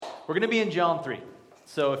We're going to be in John 3.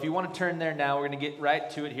 So if you want to turn there now, we're going to get right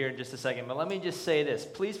to it here in just a second. But let me just say this.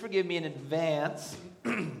 Please forgive me in advance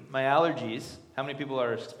my allergies. How many people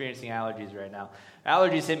are experiencing allergies right now?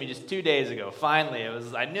 Allergies hit me just 2 days ago. Finally,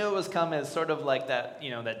 I knew it was coming. It's sort of like that,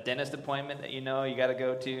 that dentist appointment that you got to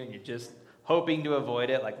go to, and you're just hoping to avoid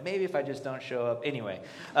it. Like, maybe if I just don't show up. Anyway,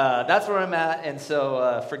 that's where I'm at. And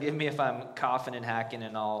so forgive me if I'm coughing and hacking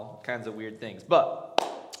and all kinds of weird things. But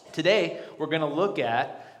today, we're going to look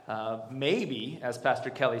at maybe, as Pastor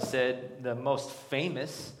Kelly said, the most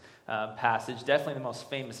famous passage, definitely the most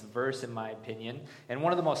famous verse in my opinion, and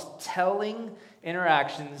one of the most telling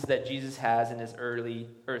interactions that Jesus has in his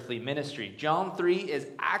earthly ministry. John 3 is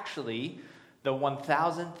actually the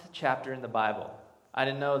 1000th chapter in the Bible. I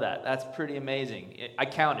didn't know that. That's pretty amazing. I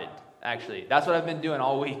counted, actually. That's what I've been doing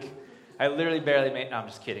all week. I literally barely made... No, I'm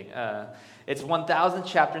just kidding. It's 1000th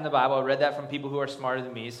chapter in the Bible. I read that from people who are smarter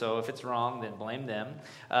than me, so if it's wrong, then blame them.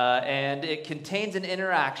 And it contains an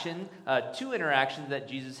interaction, two interactions that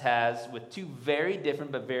Jesus has with two very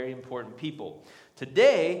different but very important people.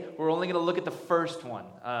 Today, we're only going to look at the first one.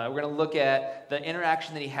 We're going to look at the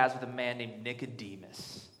interaction that he has with a man named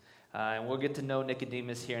Nicodemus. And we'll get to know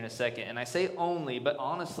Nicodemus here in a second. And I say only, but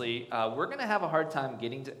honestly, we're going to have a hard time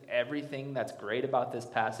getting to everything that's great about this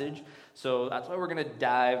passage. So that's why we're going to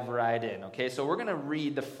dive right in, okay? So we're going to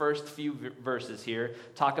read the first few verses here,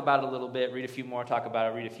 talk about it a little bit, read a few more, talk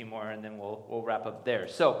about it, read a few more, and then we'll wrap up there.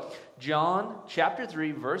 So John chapter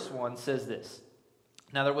 3, verse 1 says this.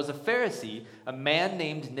 Now there was a Pharisee, a man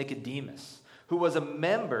named Nicodemus, who was a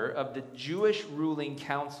member of the Jewish ruling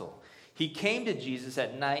council. He came to Jesus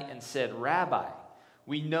at night and said, "Rabbi,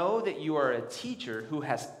 we know that you are a teacher who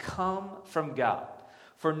has come from God.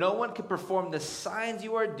 For no one could perform the signs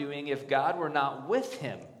you are doing if God were not with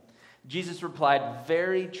him." Jesus replied,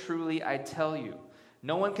 "Very truly I tell you,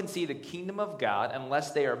 no one can see the kingdom of God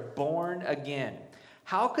unless they are born again."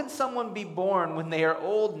 "How can someone be born when they are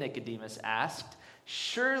old?" Nicodemus asked.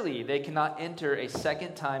 "Surely they cannot enter a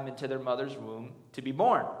second time into their mother's womb to be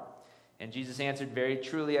born." And Jesus answered, "Very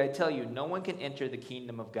truly I tell you, no one can enter the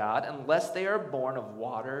kingdom of God unless they are born of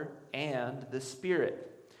water and the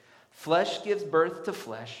Spirit. Flesh gives birth to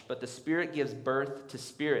flesh, but the Spirit gives birth to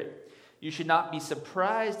spirit. You should not be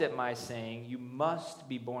surprised at my saying, 'You must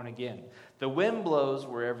be born again.' The wind blows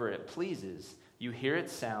wherever it pleases. You hear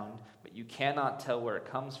its sound, but you cannot tell where it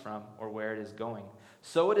comes from or where it is going.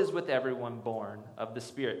 So it is with everyone born of the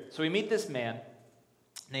Spirit." So we meet this man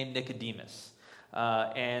named Nicodemus.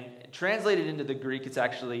 And translated into the Greek, it's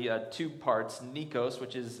actually two parts, Nikos,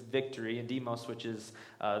 which is victory, and Demos, which is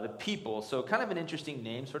the people. So kind of an interesting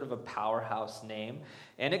name, sort of a powerhouse name.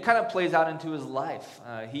 And it kind of plays out into his life.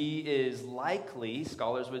 He is likely,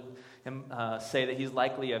 scholars would say that he's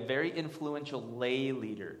likely a very influential lay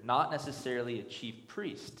leader, not necessarily a chief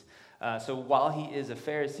priest. So while he is a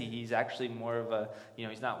Pharisee, he's actually more of a,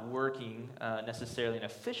 he's not working necessarily in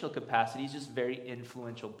official capacity. He's just a very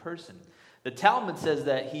influential person. The Talmud says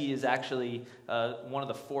that he is actually one of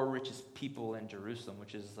the 4 richest people in Jerusalem,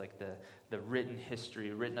 which is like the written history,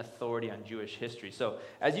 written authority on Jewish history. So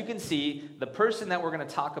as you can see, the person that we're going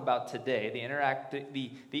to talk about today,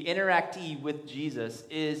 the interactee with Jesus,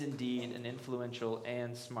 is indeed an influential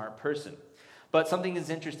and smart person. But something is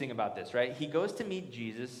interesting about this, right? He goes to meet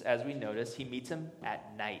Jesus, as we notice. He meets him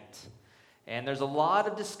at night. And there's a lot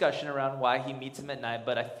of discussion around why he meets him at night,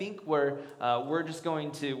 but I think we're just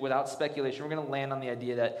going to, without speculation, we're going to land on the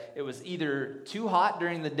idea that it was either too hot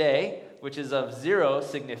during the day, which is of zero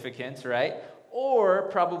significance, right? Or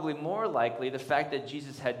probably more likely, the fact that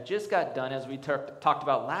Jesus had just got done, as we talked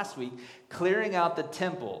about last week, clearing out the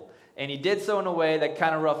temple. And he did so in a way that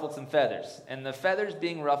kind of ruffled some feathers. And the feathers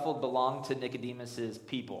being ruffled belonged to Nicodemus's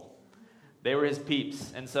people. They were his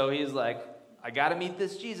peeps. And so he's like, I got to meet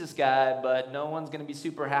this Jesus guy, but no one's going to be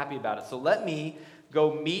super happy about it. So let me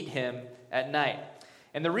go meet him at night.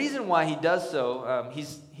 And the reason why he does so,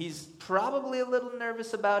 he's probably a little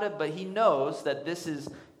nervous about it, but he knows that this is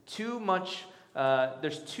too much,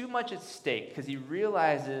 there's too much at stake, because he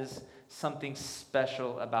realizes something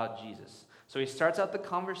special about Jesus. So he starts out the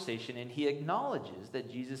conversation, and he acknowledges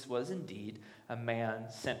that Jesus was indeed a man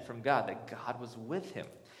sent from God, that God was with him.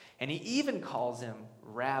 And he even calls him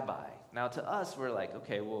rabbi. Now, to us, we're like,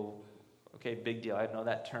 okay, big deal. I know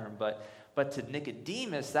that term. But to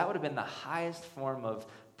Nicodemus, that would have been the highest form of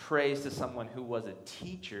praise to someone who was a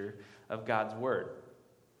teacher of God's word.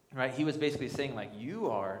 Right? He was basically saying, like,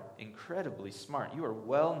 you are incredibly smart. You are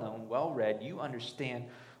well-known, well-read. You understand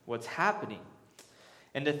what's happening.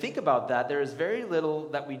 And to think about that, there is very little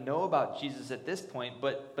that we know about Jesus at this point,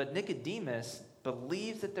 but Nicodemus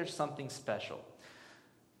believes that there's something special.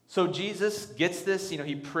 So Jesus gets this,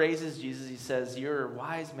 he praises Jesus. He says, "You're a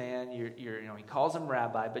wise man." He calls him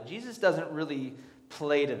rabbi, but Jesus doesn't really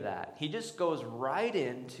play to that. He just goes right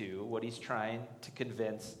into what he's trying to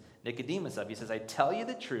convince Nicodemus of. He says, "I tell you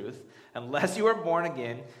the truth, unless you are born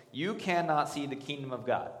again, you cannot see the kingdom of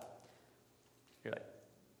God." You're like,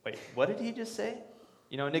 wait, what did he just say?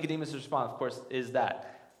 Nicodemus' response, of course, is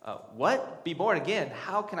that. What? Be born again?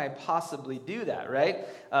 How can I possibly do that, right?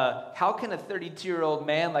 How can a 32-year-old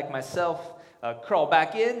man like myself crawl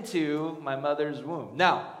back into my mother's womb?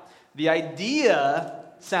 Now, the idea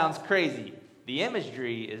sounds crazy. The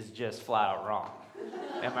imagery is just flat out wrong.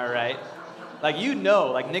 Am I right?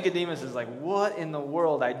 Nicodemus is like, what in the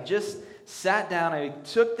world? I just sat down, I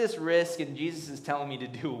took this risk, and Jesus is telling me to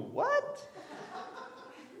do what?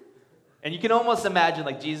 And you can almost imagine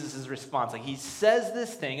Jesus' response. He says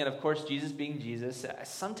this thing, and of course, Jesus being Jesus,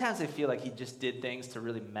 sometimes I feel like he just did things to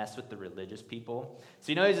really mess with the religious people.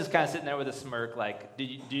 So he's just kind of sitting there with a smirk do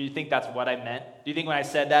you think that's what I meant? Do you think when I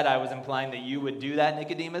said that, I was implying that you would do that,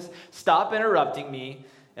 Nicodemus? Stop interrupting me,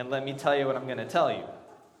 and let me tell you what I'm going to tell you.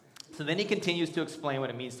 So then he continues to explain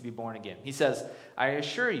what it means to be born again. He says, "I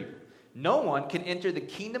assure you, no one can enter the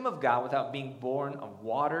kingdom of God without being born of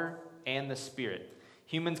water and the Spirit.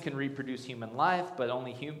 Humans can reproduce human life, but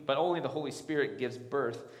only the Holy Spirit gives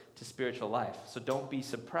birth to spiritual life. So don't be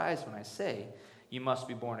surprised when I say you must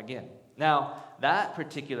be born again." Now, that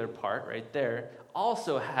particular part right there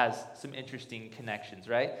also has some interesting connections,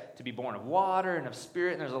 right? To be born of water and of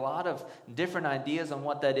spirit, and there's a lot of different ideas on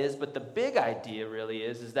what that is, but the big idea really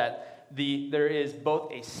is that there is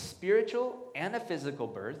both a spiritual and a physical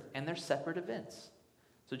birth, and they're separate events.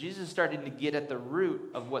 So Jesus is starting to get at the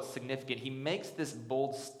root of what's significant. He makes this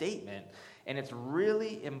bold statement, and it's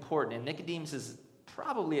really important. And Nicodemus is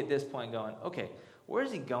probably at this point going, okay, where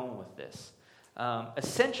is he going with this?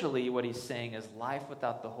 Essentially, what he's saying is life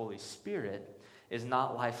without the Holy Spirit is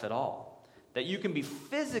not life at all. That you can be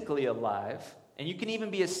physically alive, and you can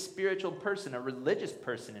even be a spiritual person, a religious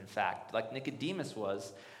person, in fact, like Nicodemus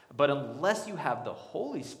was, but unless you have the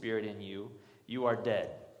Holy Spirit in you, you are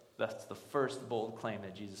dead. That's the first bold claim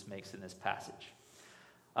that Jesus makes in this passage.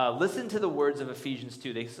 Listen to the words of Ephesians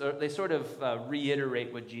 2. They sort of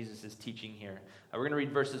reiterate what Jesus is teaching here. We're going to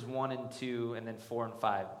read verses 1 and 2 and then 4 and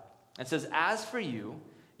 5. It says, "As for you,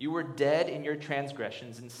 you were dead in your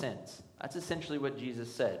transgressions and sins." That's essentially what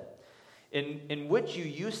Jesus said. In which you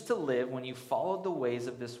used to live when you followed the ways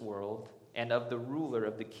of this world and of the ruler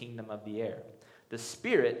of the kingdom of the air, the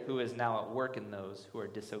spirit who is now at work in those who are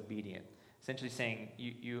disobedient. Essentially saying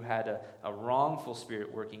you had a wrongful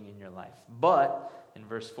spirit working in your life. But, in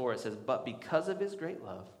verse 4 it says, "But because of his great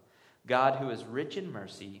love, God who is rich in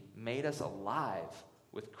mercy made us alive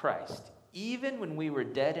with Christ, even when we were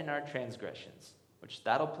dead in our transgressions," which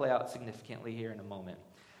that'll play out significantly here in a moment.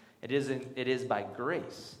 It is by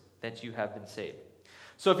grace that you have been saved.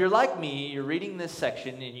 So if you're like me, you're reading this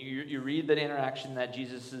section and you read the interaction that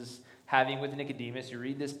Jesus is having with Nicodemus, you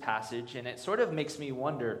read this passage, and it sort of makes me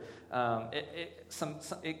wonder.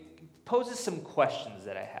 It poses some questions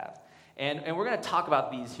that I have. And we're going to talk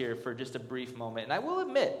about these here for just a brief moment. And I will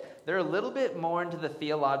admit, they're a little bit more into the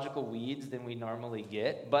theological weeds than we normally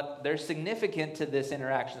get, but they're significant to this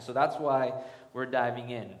interaction, so that's why we're diving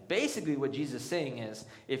in. Basically, what Jesus is saying is,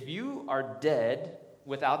 if you are dead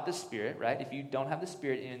without the Spirit, right? If you don't have the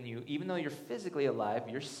Spirit in you, even though you're physically alive,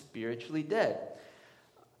 you're spiritually dead.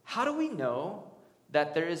 How do we know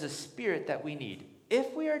that there is a spirit that we need?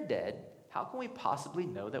 If we are dead, how can we possibly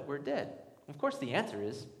know that we're dead? Of course, the answer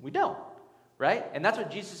is we don't, right? And that's what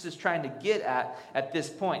Jesus is trying to get at this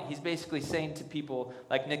point. He's basically saying to people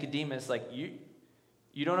like Nicodemus,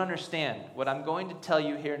 you don't understand. What I'm going to tell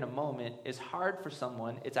you here in a moment is hard for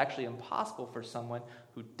someone. It's actually impossible for someone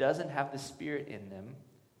who doesn't have the Spirit in them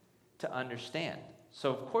to understand. So,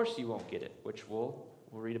 of course, you won't get it, which we'll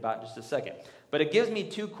read about in just a second. But it gives me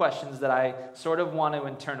two questions that I sort of want to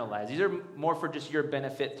internalize. These are more for just your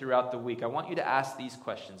benefit throughout the week. I want you to ask these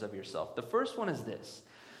questions of yourself. The first one is this.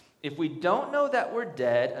 If we don't know that we're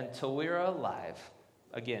dead until we are alive,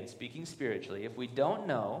 again, speaking spiritually, if we don't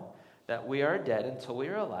know that we are dead until we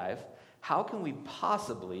are alive, how can we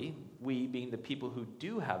possibly, we being the people who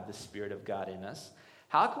do have the Spirit of God in us,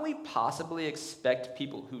 how can we possibly expect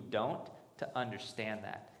people who don't to understand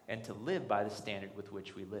that and to live by the standard with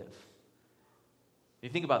which we live? You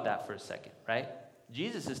think about that for a second, right?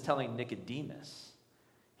 Jesus is telling Nicodemus,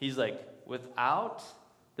 he's like, without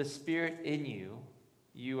the Spirit in you,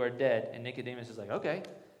 you are dead. And Nicodemus is like, okay.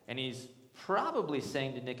 And he's probably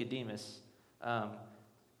saying to Nicodemus,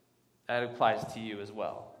 that applies to you as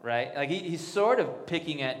well, right? Like he's sort of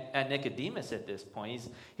picking at Nicodemus at this point.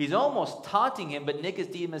 He's almost taunting him, but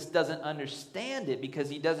Nicodemus doesn't understand it because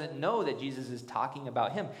he doesn't know that Jesus is talking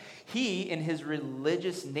about him. He, in his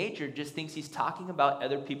religious nature, just thinks he's talking about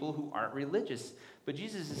other people who aren't religious. But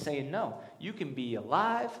Jesus is saying, no, you can be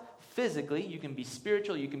alive physically, you can be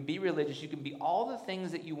spiritual, you can be religious, you can be all the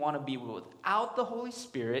things that you want to be. Without the Holy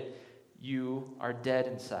Spirit, you are dead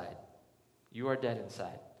inside. You are dead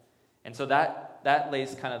inside. And so that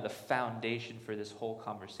lays kind of the foundation for this whole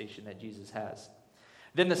conversation that Jesus has.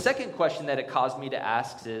 Then the second question that it caused me to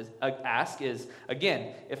ask is,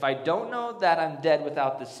 again, if I don't know that I'm dead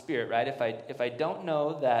without the Spirit, right? If I don't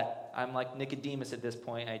know that I'm like Nicodemus at this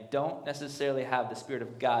point, I don't necessarily have the Spirit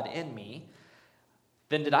of God in me,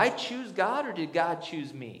 then did I choose God or did God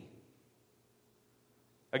choose me?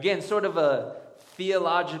 Again, sort of a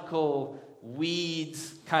theological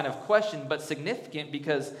weeds kind of question, but significant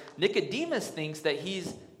because Nicodemus thinks that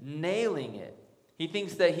he's nailing it. He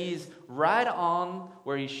thinks that he's right on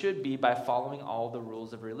where he should be by following all the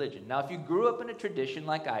rules of religion. Now, if you grew up in a tradition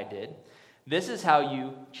like I did, this is how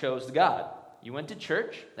you chose God. You went to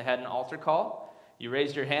church, they had an altar call, you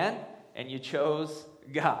raised your hand, and you chose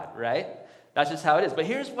God, right? That's just how it is. But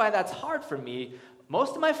here's why that's hard for me.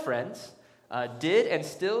 Most of my friends did and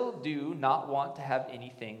still do not want to have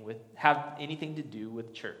anything to do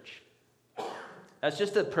with church. That's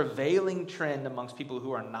just a prevailing trend amongst people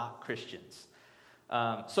who are not Christians.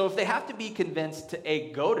 So if they have to be convinced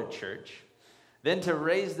to go to church, then to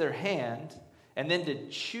raise their hand, and then to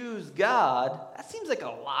choose God, that seems like a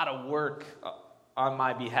lot of work on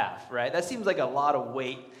my behalf, right? That seems like a lot of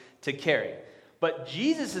weight to carry. But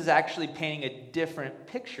Jesus is actually painting a different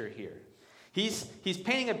picture here. He's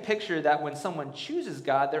painting a picture that when someone chooses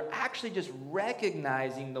God, they're actually just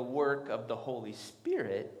recognizing the work of the Holy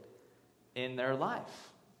Spirit in their life.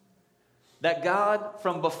 That God,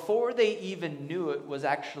 from before they even knew it, was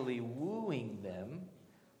actually wooing them,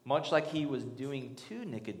 much like he was doing to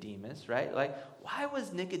Nicodemus, right? Like, why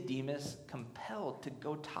was Nicodemus compelled to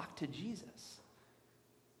go talk to Jesus?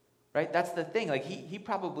 Right? That's the thing. Like, he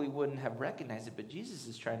probably wouldn't have recognized it, but Jesus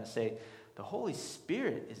is trying to say, the Holy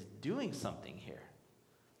Spirit is doing something here.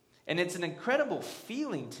 And it's an incredible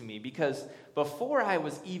feeling to me because before I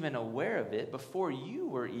was even aware of it, before you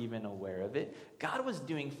were even aware of it, God was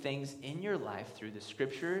doing things in your life through the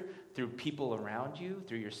scripture, through people around you,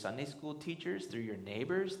 through your Sunday school teachers, through your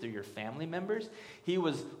neighbors, through your family members. He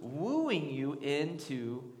was wooing you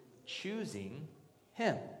into choosing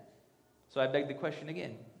him. So I beg the question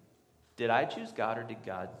again. Did I choose God or did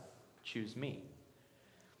God choose me?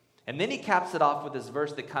 And then he caps it off with this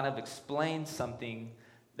verse that kind of explains something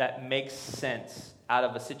that makes sense out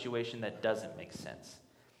of a situation that doesn't make sense.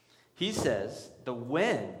 He says, the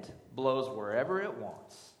wind blows wherever it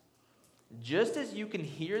wants. Just as you can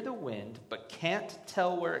hear the wind but can't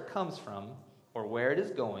tell where it comes from or where it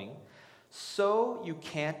is going, so you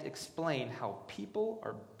can't explain how people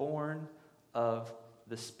are born of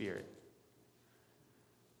the Spirit.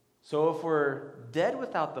 So if we're dead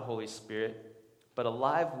without the Holy Spirit, but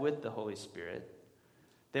alive with the Holy Spirit,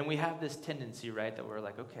 then we have this tendency, right, that we're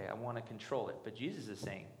like, okay, I want to control it. But Jesus is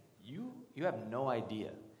saying, you have no idea.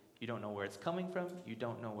 You don't know where it's coming from. You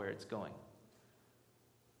don't know where it's going.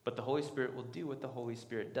 But the Holy Spirit will do what the Holy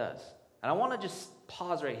Spirit does. And I want to just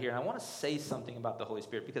pause right here, and I want to say something about the Holy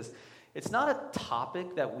Spirit, because it's not a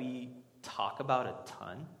topic that we talk about a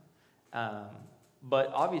ton,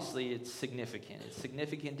 but obviously it's significant. It's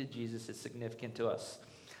significant to Jesus. It's significant to us.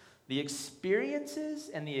 The experiences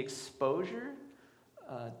and the exposure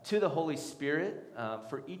to the Holy Spirit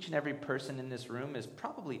for each and every person in this room is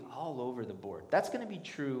probably all over the board. That's going to be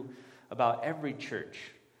true about every church,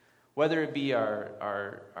 whether it be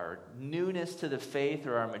our newness to the faith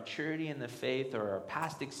or our maturity in the faith or our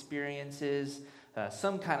past experiences,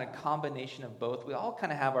 some kind of combination of both. We all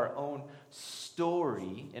kind of have our own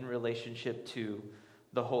story in relationship to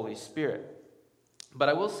the Holy Spirit. But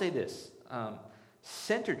I will say this,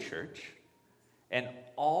 Center Church and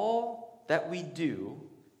all that we do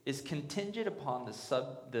is contingent upon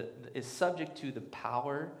is subject to the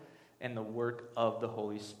power and the work of the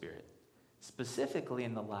Holy Spirit, specifically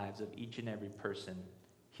in the lives of each and every person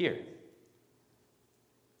here.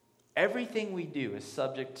 Everything we do is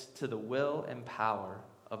subject to the will and power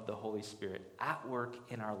of the Holy Spirit at work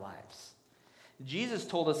in our lives. Jesus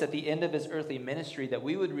told us at the end of his earthly ministry that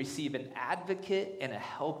we would receive an advocate and a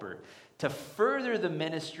helper to further the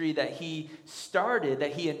ministry that he started,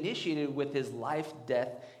 that he initiated with his life, death,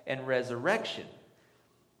 and resurrection.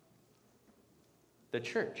 The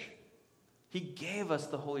church. He gave us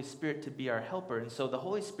the Holy Spirit to be our helper. And so the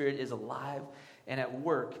Holy Spirit is alive and at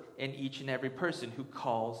work in each and every person who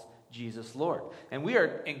calls Jesus Lord. And we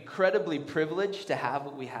are incredibly privileged to have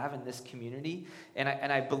what we have in this community. And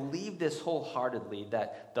I believe this wholeheartedly,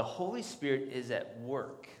 that the Holy Spirit is at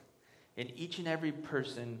work in each and every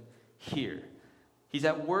person here. He's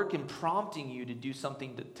at work in prompting you to do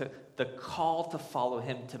something, to the call to follow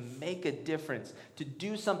him, to make a difference, to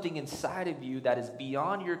do something inside of you that is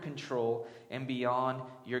beyond your control and beyond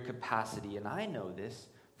your capacity. And I know this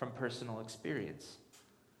from personal experience.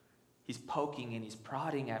 He's poking and he's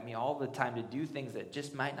prodding at me all the time to do things that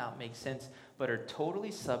just might not make sense, but are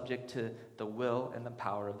totally subject to the will and the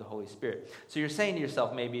power of the Holy Spirit. So you're saying to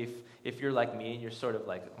yourself, maybe if you're like me and you're sort of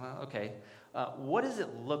like, well, okay, what does it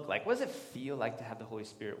look like? What does it feel like to have the Holy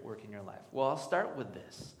Spirit work in your life? Well, I'll start with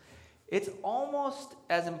this. It's almost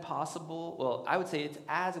as impossible, well, I would say it's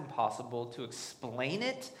as impossible to explain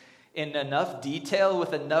it in enough detail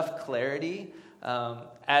with enough clarity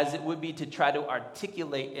as it would be to try to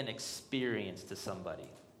articulate an experience to somebody.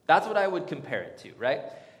 That's what I would compare it to, right?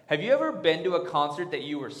 Have you ever been to a concert that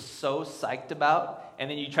you were so psyched about, and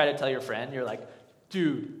then you try to tell your friend, you're like,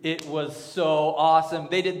 dude, it was so awesome.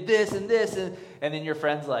 They did this, and then your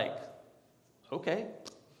friend's like, okay,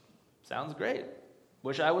 sounds great.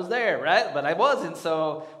 Wish I was there, right? But I wasn't,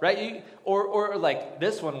 so, right? Or like,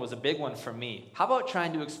 this one was a big one for me. How about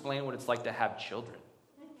trying to explain what it's like to have children?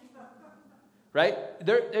 Right?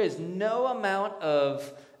 There is no amount of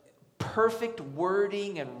perfect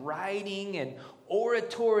wording and writing and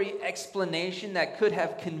oratory explanation that could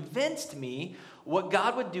have convinced me what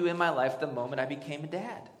God would do in my life the moment I became a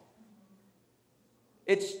dad.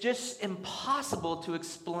 It's just impossible to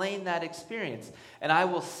explain that experience. And I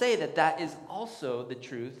will say that is also the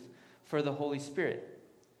truth for the Holy Spirit.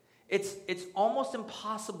 It's almost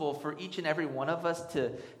impossible for each and every one of us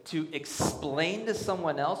to explain to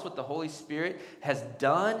someone else what the Holy Spirit has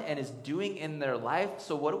done and is doing in their life.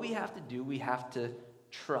 So what do we have to do? We have to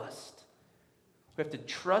trust. We have to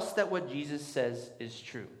trust that what Jesus says is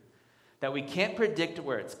true. That we can't predict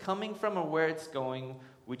where it's coming from or where it's going.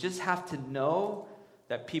 We just have to know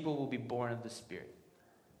that people will be born of the Spirit.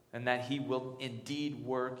 And that he will indeed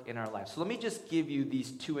work in our lives. So let me just give you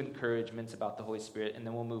these two encouragements about the Holy Spirit, and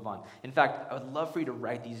then we'll move on. In fact, I would love for you to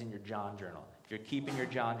write these in your John journal. If you're keeping your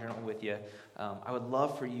John journal with you, I would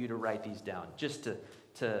love for you to write these down, just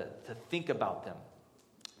to think about them.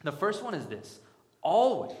 The first one is this: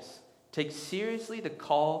 always take seriously the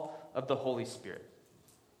call of the Holy Spirit.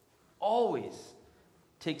 Always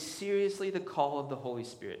take seriously the call of the Holy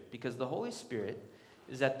Spirit, because the Holy Spirit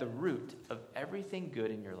is at the root of everything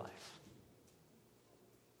good in your life.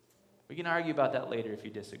 We can argue about that later if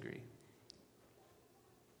you disagree.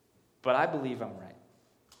 But I believe I'm right.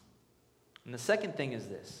 And the second thing is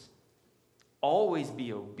this: always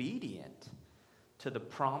be obedient to the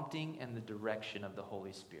prompting and the direction of the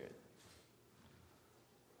Holy Spirit.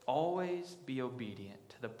 Always be obedient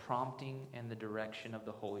to the prompting and the direction of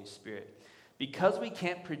the Holy Spirit. Because we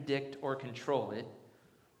can't predict or control it,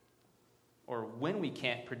 or when we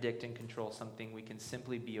can't predict and control something, we can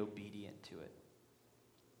simply be obedient to it.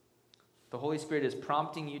 The Holy Spirit is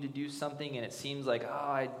prompting you to do something, and it seems like,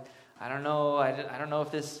 I don't know, I don't know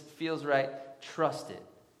if this feels right. Trust it.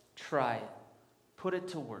 Try it. Put it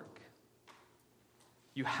to work.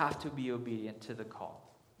 You have to be obedient to the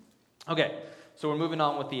call. Okay, so we're moving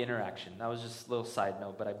on with the interaction. That was just a little side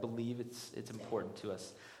note, but I believe it's important to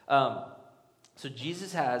us. So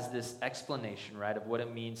Jesus has this explanation, right, of what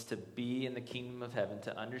it means to be in the kingdom of heaven,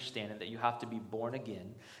 to understand it, that you have to be born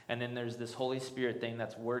again. And then there's this Holy Spirit thing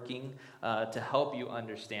that's working to help you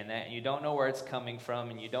understand that. And you don't know where it's coming from,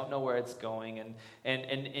 and you don't know where it's going. And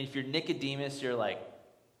if you're Nicodemus, you're like,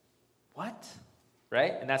 what?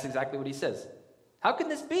 Right? And that's exactly what he says. How can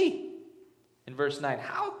this be? In verse 9,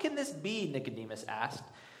 how can this be, Nicodemus asked.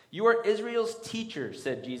 You are Israel's teacher,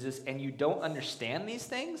 said Jesus, and you don't understand these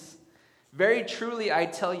things? Very truly, I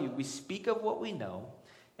tell you, we speak of what we know,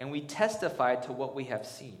 and we testify to what we have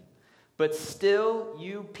seen. But still,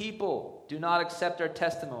 you people do not accept our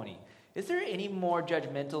testimony. Is there any more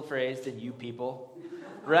judgmental phrase than you people?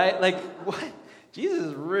 Right? Like, what? Jesus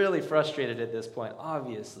is really frustrated at this point,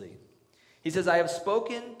 obviously. He says, I have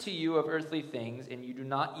spoken to you of earthly things, and you do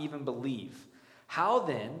not even believe. How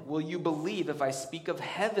then will you believe if I speak of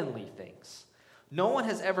heavenly things? No one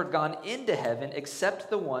has ever gone into heaven except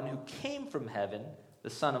the one who came from heaven, the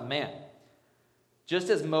Son of Man. Just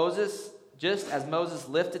as Moses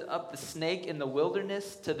lifted up the snake in the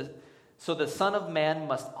wilderness, so the Son of Man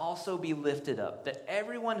must also be lifted up, that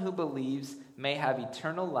everyone who believes may have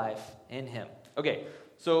eternal life in him. Okay,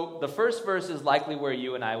 so the first verse is likely where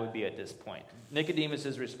you and I would be at this point.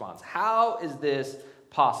 Nicodemus' response. How is this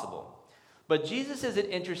possible? But Jesus isn't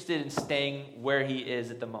interested in staying where he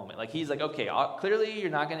is at the moment. Like, he's like, okay, clearly you're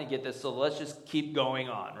not going to get this, so let's just keep going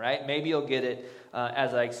on, right? Maybe you'll get it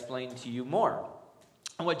as I explain to you more.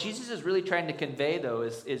 And what Jesus is really trying to convey, though,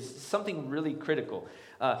 is something really critical.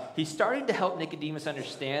 He's starting to help Nicodemus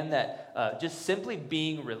understand that just simply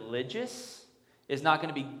being religious is not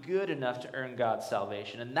going to be good enough to earn God's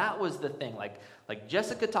salvation. And that was the thing. Like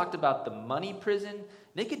Jessica talked about the money prison,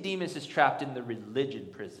 Nicodemus is trapped in the religion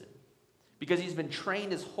prison because he's been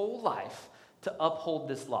trained his whole life to uphold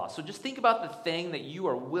this law. So just think about the thing that you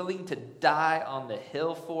are willing to die on the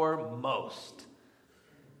hill for most.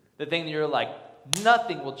 The thing that you're like,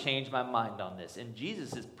 nothing will change my mind on this. And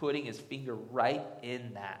Jesus is putting his finger right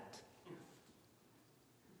in that.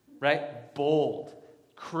 Right? Bold.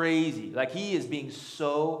 Crazy. Like, he is being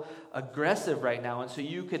so aggressive right now. And so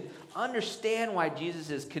you could understand why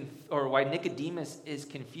why Nicodemus is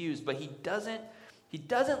confused, but he doesn't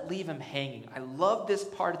leave him hanging. I love this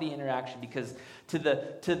part of the interaction because to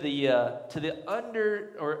the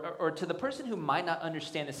person who might not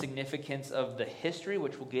understand the significance of the history,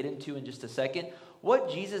 which we'll get into in just a second, what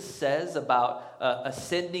Jesus says about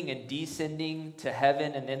ascending and descending to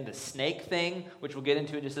heaven and then the snake thing, which we'll get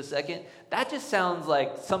into in just a second, that just sounds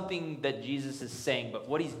like something that Jesus is saying. But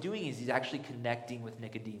what he's doing is he's actually connecting with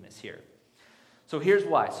Nicodemus here. So here's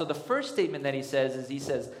why. So the first statement that he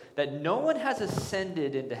says that no one has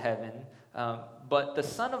ascended into heaven, but the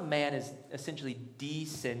Son of Man is essentially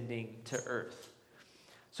descending to earth.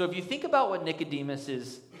 So if you think about what Nicodemus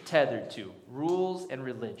is tethered to, rules and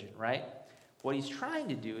religion, right? What he's trying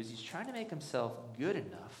to do is he's trying to make himself good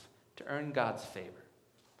enough to earn God's favor.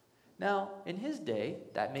 Now, in his day,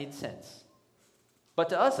 that made sense. But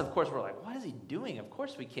to us, of course, we're like, what is he doing? Of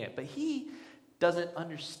course we can't. But he doesn't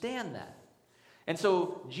understand that. And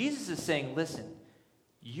so Jesus is saying, listen,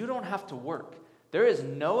 you don't have to work. There is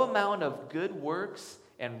no amount of good works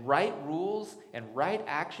and right rules and right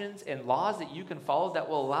actions and laws that you can follow that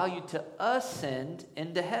will allow you to ascend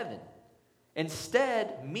into heaven.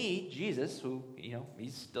 Instead, me, Jesus, who,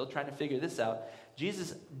 he's still trying to figure this out,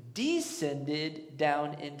 Jesus descended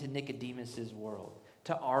down into Nicodemus's world,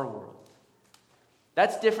 to our world.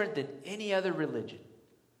 That's different than any other religion.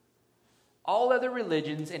 All other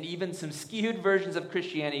religions and even some skewed versions of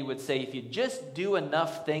Christianity would say if you just do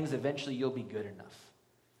enough things, eventually you'll be good enough.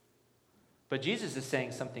 But Jesus is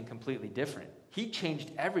saying something completely different. He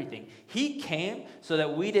changed everything. He came so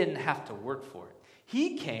that we didn't have to work for it.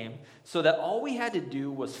 He came so that all we had to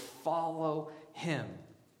do was follow him.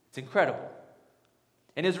 It's incredible.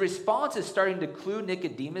 And his response is starting to clue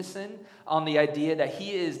Nicodemus in on the idea that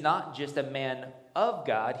he is not just a man of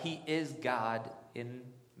God, he is God in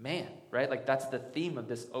man, right? Like, that's the theme of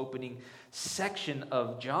this opening section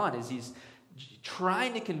of John, is he's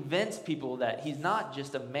trying to convince people that he's not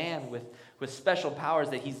just a man with special powers,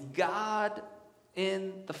 that he's God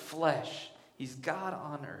in the flesh. He's God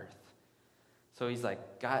on earth. So he's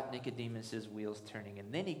like, got Nicodemus's wheels turning,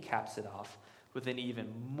 and then he caps it off with an even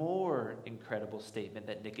more incredible statement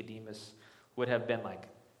that Nicodemus would have been like,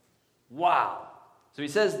 wow. So he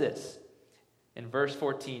says this in verse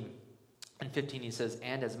 14 and 15. He says,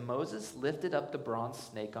 and as Moses lifted up the bronze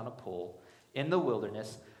snake on a pole in the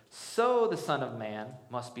wilderness, so the Son of Man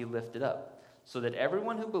must be lifted up, so that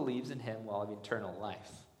everyone who believes in him will have eternal life.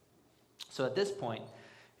 So at this point,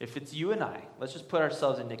 if it's you and I, let's just put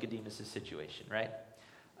ourselves in Nicodemus' situation, right?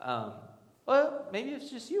 Well, maybe it's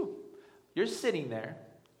just you. You're sitting there.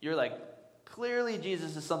 You're like, clearly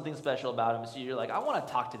Jesus is something special about him. So you're like, I want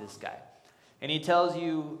to talk to this guy. And he tells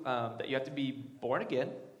you that you have to be born again.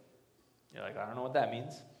 You're like, I don't know what that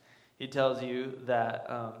means. He tells you that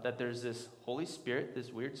that there's this Holy Spirit,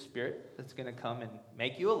 this weird spirit that's going to come and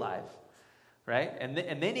make you alive, right? And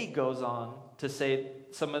then he goes on to say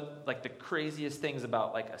some of like the craziest things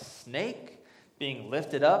about like a snake being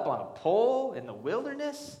lifted up on a pole in the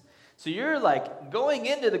wilderness. So you're like going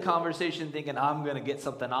into the conversation thinking, I'm going to get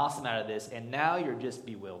something awesome out of this, and now you're just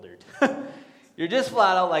bewildered. You're just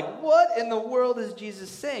flat out like, what in the world is Jesus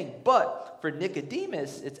saying? But for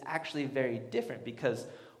Nicodemus, it's actually very different, because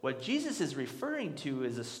what Jesus is referring to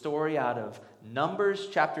is a story out of Numbers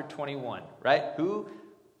chapter 21, right?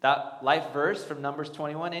 That life verse from Numbers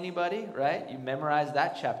 21, anybody, right? You memorized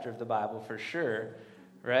that chapter of the Bible for sure,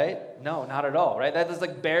 right? No, not at all, right? That is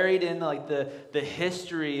like buried in like the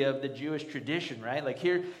history of the Jewish tradition, right? Like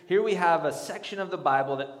here we have a section of the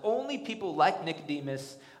Bible that only people like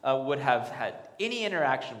Nicodemus would have had any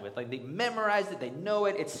interaction with. Like, they memorized it, they know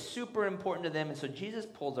it, it's super important to them, and so Jesus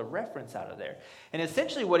pulls a reference out of there. And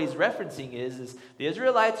essentially what he's referencing is the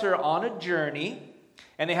Israelites are on a journey,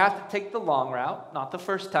 and they have to take the long route, not the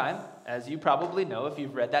first time, as you probably know if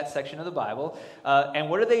you've read that section of the Bible. And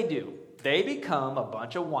what do? They become a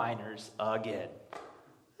bunch of whiners again.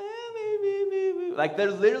 Like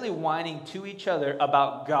they're literally whining to each other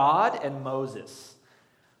about God and Moses.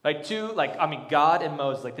 God and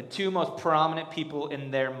Moses, like the two most prominent people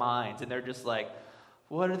in their minds. And they're just like,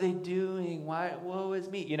 what are they doing? Why? Woe is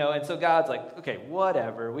me. And so God's like, okay,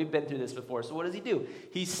 whatever. We've been through this before. So what does he do?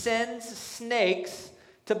 He sends snakes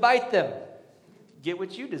to bite them. Get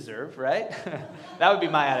what you deserve, right? That would be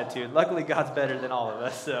my attitude. Luckily, God's better than all of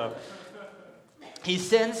us. So he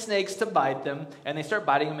sends snakes to bite them, and they start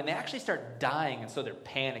biting them, and they actually start dying, and so they're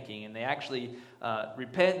panicking, and they actually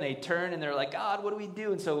repent, and they turn, and they're like, God, what do we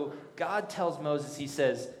do? And so God tells Moses, he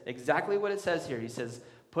says exactly what it says here. He says,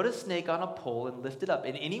 put a snake on a pole and lift it up,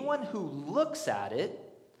 and anyone who looks at it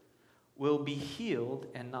will be healed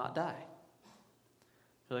and not die.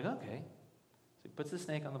 You're like, okay. So he puts the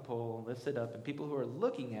snake on the pole and lifts it up, and people who are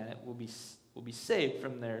looking at it will be saved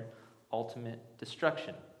from their ultimate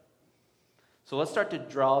destruction. So let's start to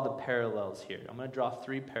draw the parallels here. I'm going to draw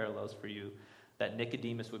 3 parallels for you that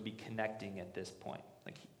Nicodemus would be connecting at this point.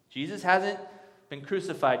 Like Jesus hasn't been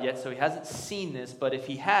crucified yet, so he hasn't seen this, but if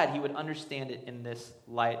he had, he would understand it in this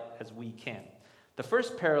light as we can. The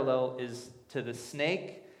first parallel is to the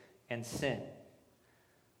snake and sin.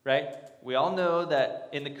 Right? We all know that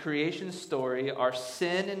in the creation story, our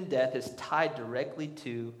sin and death is tied directly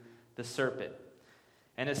to the serpent.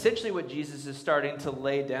 And essentially what Jesus is starting to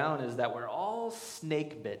lay down is that we're all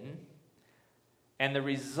snake bitten. And the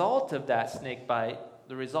result of that snake bite,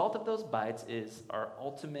 the result of those bites is our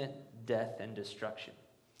ultimate death and destruction.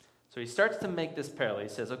 So he starts to make this parallel. He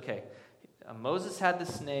says, okay, Moses had the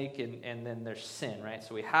snake and then there's sin, right?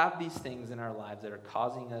 So we have these things in our lives that are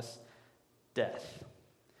causing us death.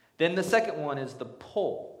 Then the second one is the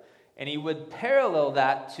pole. And he would parallel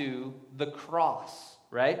that to the cross,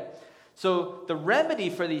 right? So the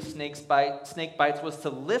remedy for these snake bites was to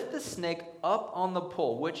lift the snake up on the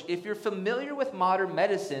pole, which if you're familiar with modern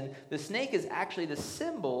medicine, the snake is actually the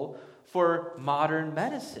symbol for modern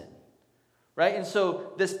medicine, right? And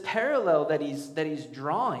so this parallel that he's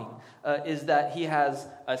drawing is that he has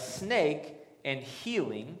a snake and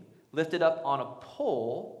healing lifted up on a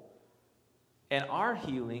pole, and our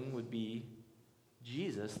healing would be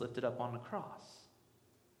Jesus lifted up on the cross.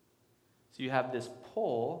 So you have this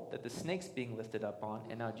pole that the snake's being lifted up on,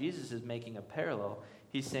 and now Jesus is making a parallel.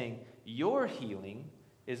 He's saying, your healing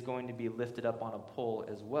is going to be lifted up on a pole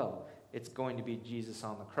as well. It's going to be Jesus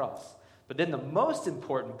on the cross. But then the most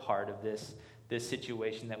important part of this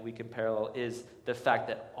situation that we can parallel is the fact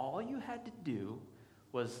that all you had to do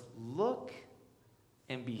was look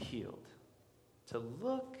and be healed. To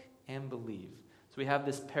look and believe. So we have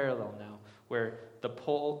this parallel now where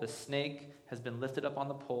the snake has been lifted up on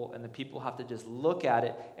the pole, and the people have to just look at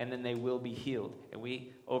it, and then they will be healed. And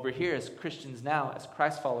we, over here as Christians now, as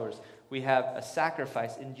Christ followers, we have a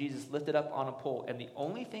sacrifice in Jesus lifted up on a pole, and the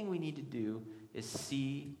only thing we need to do is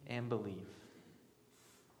see and believe.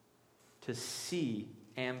 To see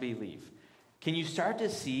and believe. Can you start to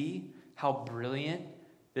see how brilliant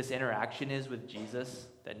this interaction is with Jesus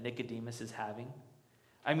that Nicodemus is having?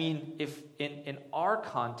 I mean, if in our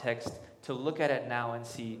context, to look at it now and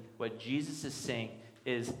see what Jesus is saying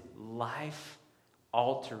is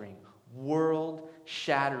life-altering,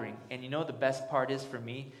 world-shattering. And you know the best part is for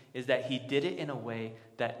me is that he did it in a way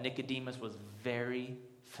that Nicodemus was very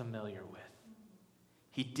familiar with.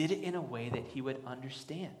 He did it in a way that he would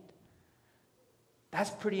understand.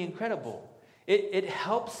 That's pretty incredible. It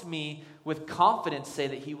helps me with confidence say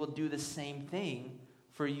that he will do the same thing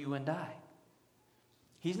for you and I.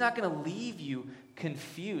 He's not going to leave you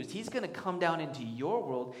confused. He's going to come down into your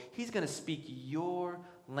world. He's going to speak your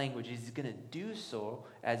language. He's going to do so,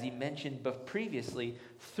 as he mentioned previously,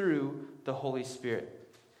 through the Holy Spirit.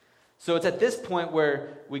 So it's at this point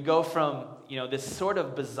where we go from, this sort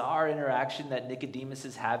of bizarre interaction that Nicodemus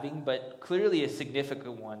is having, but clearly a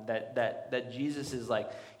significant one that Jesus is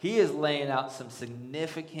he is laying out some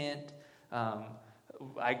significant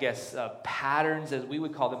patterns, as we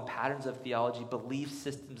would call them, patterns of theology, belief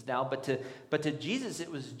systems now. But to Jesus, it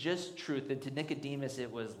was just truth. And to Nicodemus,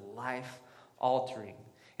 it was life-altering.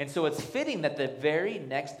 And so it's fitting that the very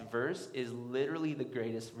next verse is literally the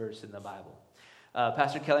greatest verse in the Bible.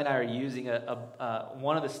 Pastor Kelly and I are using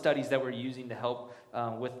one of the studies that we're using to help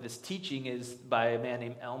with this teaching is by a man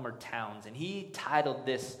named Elmer Towns. And he titled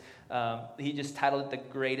this, he just titled it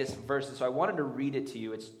The Greatest Verse. And so I wanted to read it to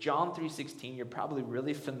you. It's John 3:16. You're probably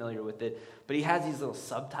really familiar with it. But he has these little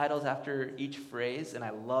subtitles after each phrase, and I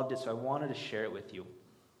loved it, so I wanted to share it with you.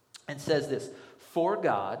 It says this: for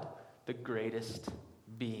God, the greatest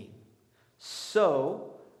being.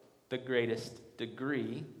 So the greatest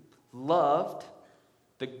degree, loved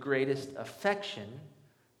the greatest affection,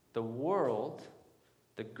 the world,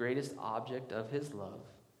 the greatest object of his love,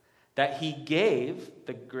 that he gave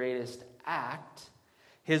the greatest act,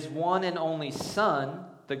 his one and only Son,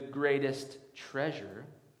 the greatest treasure,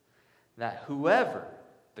 that whoever,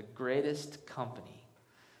 the greatest company,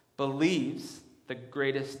 believes the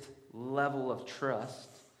greatest level of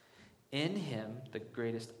trust, in him, the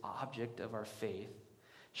greatest object of our faith,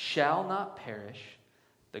 shall not perish,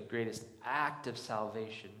 the greatest act of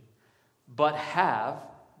salvation, but have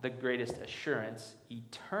the greatest assurance,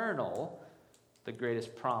 eternal, the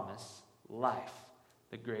greatest promise, life,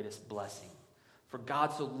 the greatest blessing. For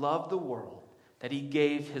God so loved the world that he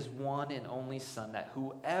gave his one and only Son, that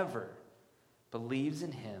whoever believes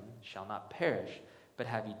in him shall not perish, but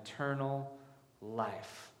have eternal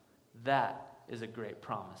life. That is a great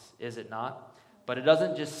promise, is it not? But it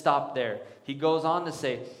doesn't just stop there. He goes on to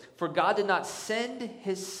say, for God did not send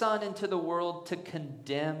his Son into the world to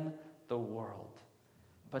condemn the world,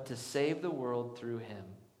 but to save the world through him.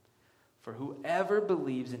 For whoever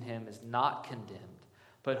believes in him is not condemned,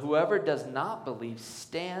 but whoever does not believe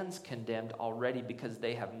stands condemned already, because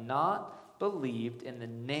they have not believed in the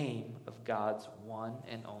name of God's one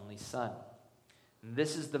and only Son. And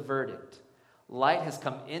this is the verdict. Light has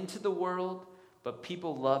come into the world, but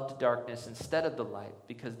people loved darkness instead of the light,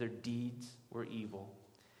 because their deeds were evil.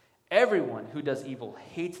 Everyone who does evil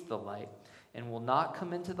hates the light and will not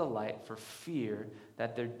come into the light for fear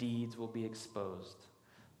that their deeds will be exposed.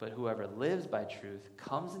 But whoever lives by truth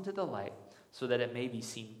comes into the light, so that it may be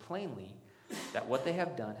seen plainly that what they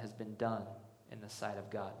have done has been done in the sight of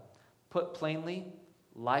God. Put plainly,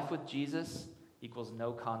 life with Jesus equals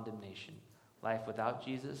no condemnation. Life without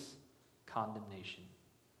Jesus, condemnation.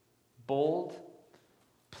 Bold,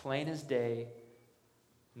 plain as day,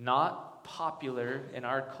 not popular in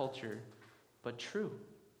our culture, but true.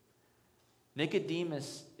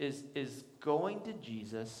 Nicodemus is going to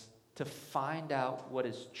Jesus to find out what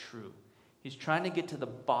is true. He's trying to get to the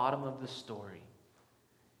bottom of the story.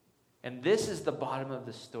 And this is the bottom of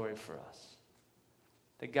the story for us.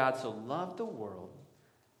 That God so loved the world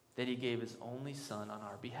that he gave his only Son on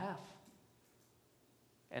our behalf.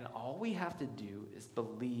 And all we have to do is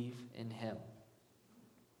believe in him.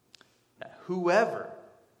 That whoever,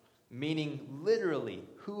 meaning literally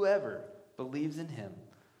whoever, believes in him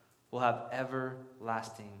will have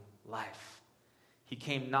everlasting life. He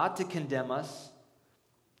came not to condemn us,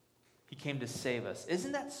 he came to save us.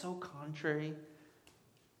 Isn't that so contrary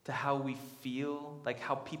to how we feel, like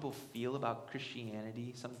how people feel about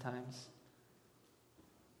Christianity sometimes?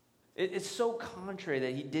 It's so contrary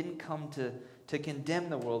that he didn't come to condemn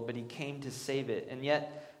the world, but he came to save it. And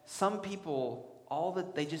yet, some people,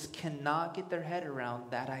 they just cannot get their head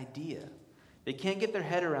around that idea. They can't get their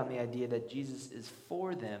head around the idea that Jesus is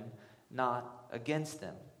for them, not against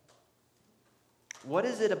them. What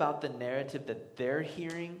is it about the narrative that they're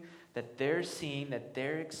hearing, that they're seeing, that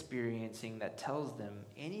they're experiencing, that tells them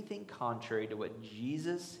anything contrary to what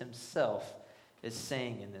Jesus himself is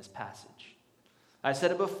saying in this passage? I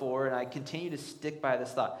said it before, and I continue to stick by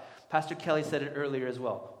this thought. Pastor Kelly said it earlier as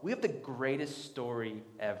well. We have the greatest story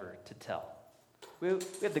ever to tell. We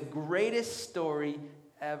have the greatest story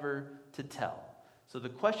ever to tell. So the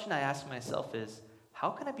question I ask myself is,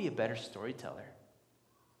 how can I be a better storyteller?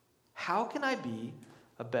 How can I be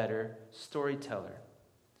a better storyteller?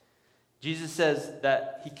 Jesus says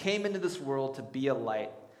that he came into this world to be a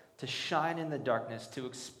light, to shine in the darkness, to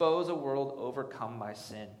expose a world overcome by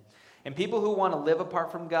sin. And people who want to live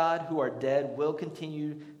apart from God, who are dead, will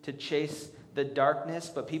continue to chase the darkness.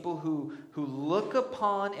 But people who look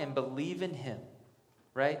upon and believe in him,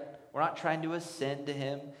 right? We're not trying to ascend to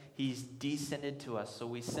him. He's descended to us. So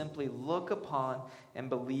we simply look upon and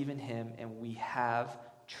believe in him, and we have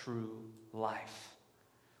true life.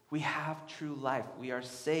 We have true life. We are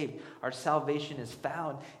saved. Our salvation is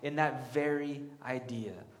found in that very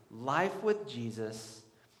idea. Life with Jesus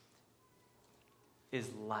is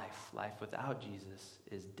life. Life without Jesus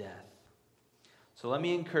is death. So let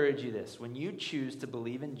me encourage you this. When you choose to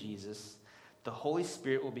believe in Jesus, the Holy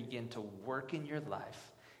Spirit will begin to work in your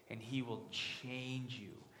life, and he will change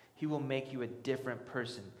you. He will make you a different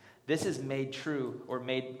person. This is made true or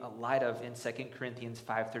made light of in 2 Corinthians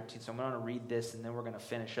 5:13. So I'm going to read this, and then we're going to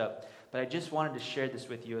finish up. But I just wanted to share this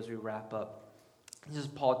with you as we wrap up. This is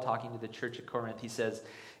Paul talking to the church at Corinth. He says,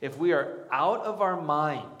 if we are out of our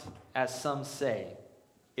mind, as some say,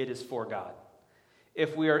 it is for God.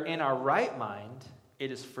 If we are in our right mind,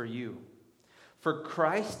 it is for you. For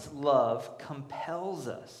Christ's love compels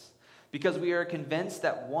us, because we are convinced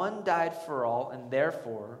that one died for all, and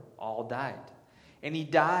therefore all died. And he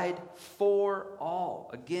died for all.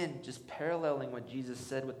 Again, just paralleling what Jesus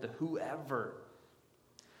said with the whoever.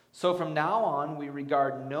 So from now on, we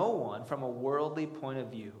regard no one from a worldly point of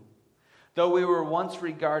view. Though we once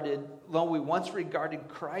regarded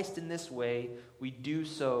Christ in this way, we do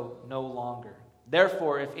so no longer.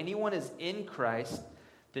 Therefore, if anyone is in Christ,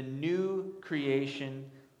 the new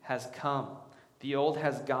creation has come. The old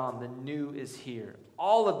has gone, the new is here.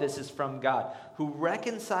 All of this is from God, who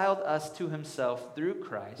reconciled us to himself through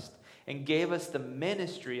Christ and gave us the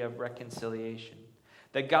ministry of reconciliation.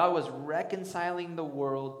 That God was reconciling the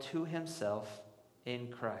world to himself in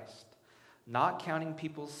Christ, not counting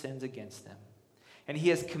people's sins against them. And he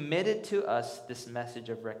has committed to us this message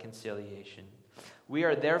of reconciliation. We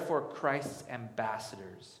are therefore Christ's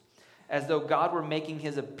ambassadors, as though God were making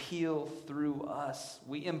his appeal through us.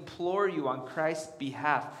 We implore you on Christ's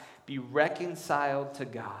behalf, be reconciled to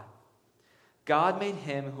God. God made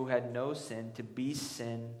him who had no sin to be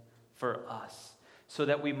sin for us, so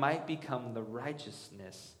that we might become the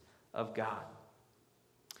righteousness of God.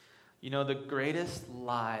 You know, the greatest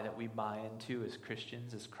lie that we buy into as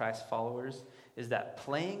Christians, as Christ followers, is that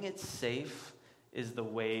playing it safe is the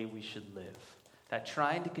way we should live. That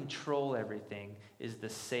trying to control everything is the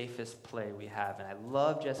safest play we have. And I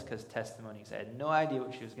love Jessica's testimony because I had no idea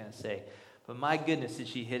what she was going to say. But my goodness, did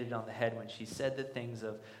she hit it on the head when she said the things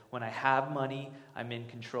of, when I have money, I'm in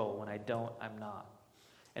control. When I don't, I'm not.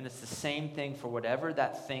 And it's the same thing for whatever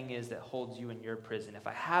that thing is that holds you in your prison. If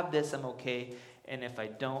I have this, I'm okay. And if I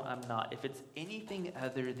don't, I'm not. If it's anything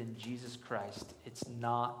other than Jesus Christ, it's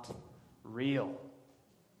not real.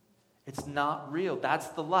 It's not real. That's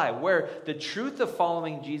the lie. Where the truth of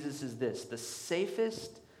following Jesus is this: the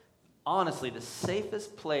safest, honestly, the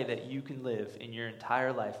safest play that you can live in your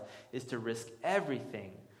entire life is to risk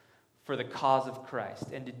everything for the cause of Christ,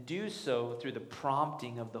 and to do so through the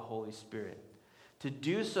prompting of the Holy Spirit. To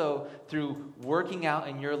do so through working out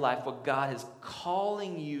in your life what God is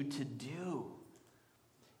calling you to do.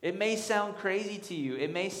 It may sound crazy to you.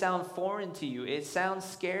 It may sound foreign to you. It sounds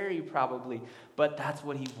scary probably, but that's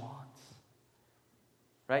what he wants.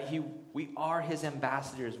 Right? We are his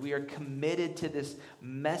ambassadors. We are committed to this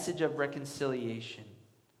message of reconciliation.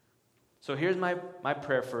 So here's my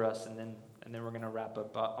prayer for us, and then we're going to wrap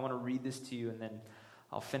up. I want to read this to you, and then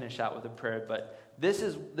I'll finish out with a prayer. But this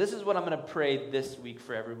is what I'm going to pray this week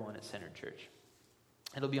for everyone at Center Church.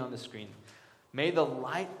 It'll be on the screen. May the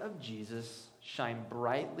light of Jesus shine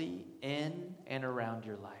brightly in and around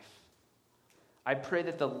your life. I pray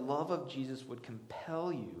that the love of Jesus would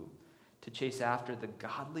compel you to chase after the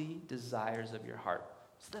godly desires of your heart.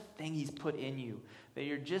 It's the thing he's put in you that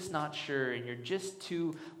you're just not sure, and you're just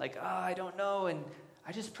too I don't know. And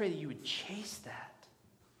I just pray that you would chase that.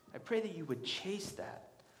 I pray that you would chase that.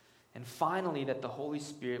 And finally, that the Holy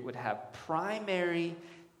Spirit would have primary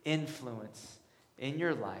influence in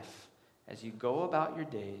your life as you go about your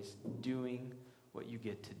days doing what you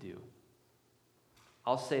get to do.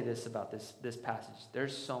 I'll say this about this passage.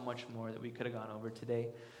 There's so much more that we could have gone over today,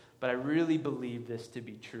 but I really believe this to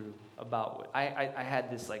be true about what I had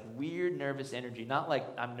this weird nervous energy. Not like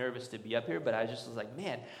I'm nervous to be up here, but I just was like,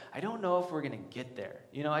 man, I don't know if we're going to get there.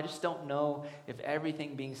 I just don't know if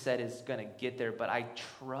everything being said is going to get there, but I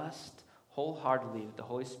trust wholeheartedly that the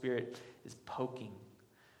Holy Spirit is poking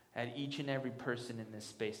at each and every person in this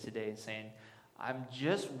space today and saying, I'm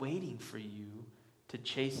just waiting for you to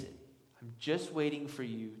chase it. I'm just waiting for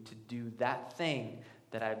you to do that thing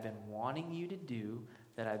that I've been wanting you to do,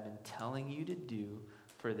 that I've been telling you to do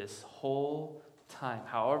for this whole time,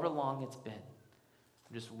 however long it's been.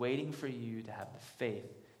 I'm just waiting for you to have the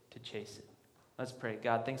faith to chase it. Let's pray.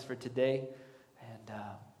 God, thanks for today. And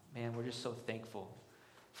man, we're just so thankful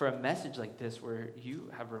for a message like this where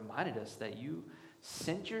you have reminded us that you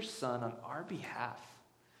sent your son on our behalf.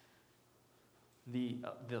 The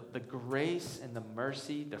grace and the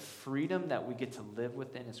mercy, the freedom that we get to live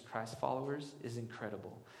within as Christ followers is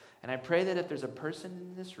incredible. And I pray that if there's a person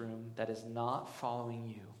in this room that is not following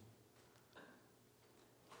you,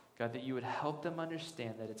 God, that you would help them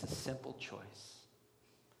understand that it's a simple choice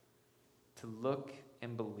to look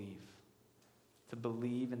and believe, to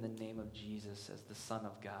believe in the name of Jesus as the Son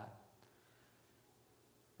of God.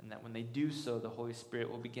 And that when they do so, the Holy Spirit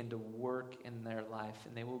will begin to work in their life,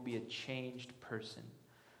 and they will be a changed person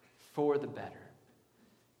for the better.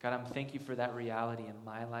 God, I'm thank you for that reality in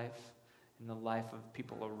my life, in the life of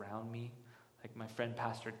people around me, like my friend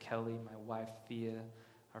Pastor Kelly, my wife Thea,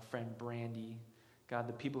 our friend Brandy. God,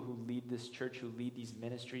 the people who lead this church, who lead these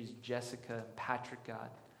ministries, Jessica and Patrick, God.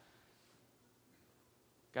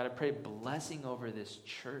 God, I pray blessing over this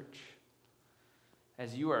church.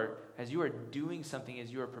 as you are doing something,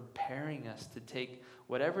 as you are preparing us to take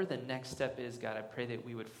whatever the next step is, God, I pray that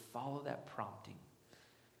we would follow that prompting,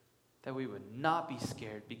 that we would not be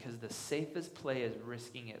scared, because the safest play is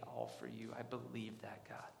risking it all for you. I believe that,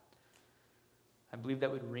 God. I believe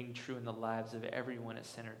that would ring true in the lives of everyone at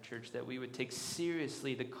Center Church, that we would take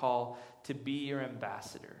seriously the call to be your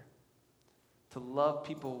ambassador, to love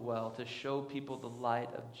people well, to show people the light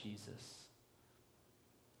of Jesus.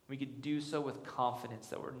 We could do so with confidence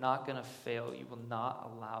that we're not going to fail. You will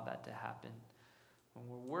not allow that to happen. When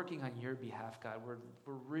we're working on your behalf, God, we're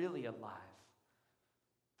really alive.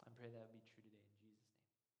 I pray that would be true.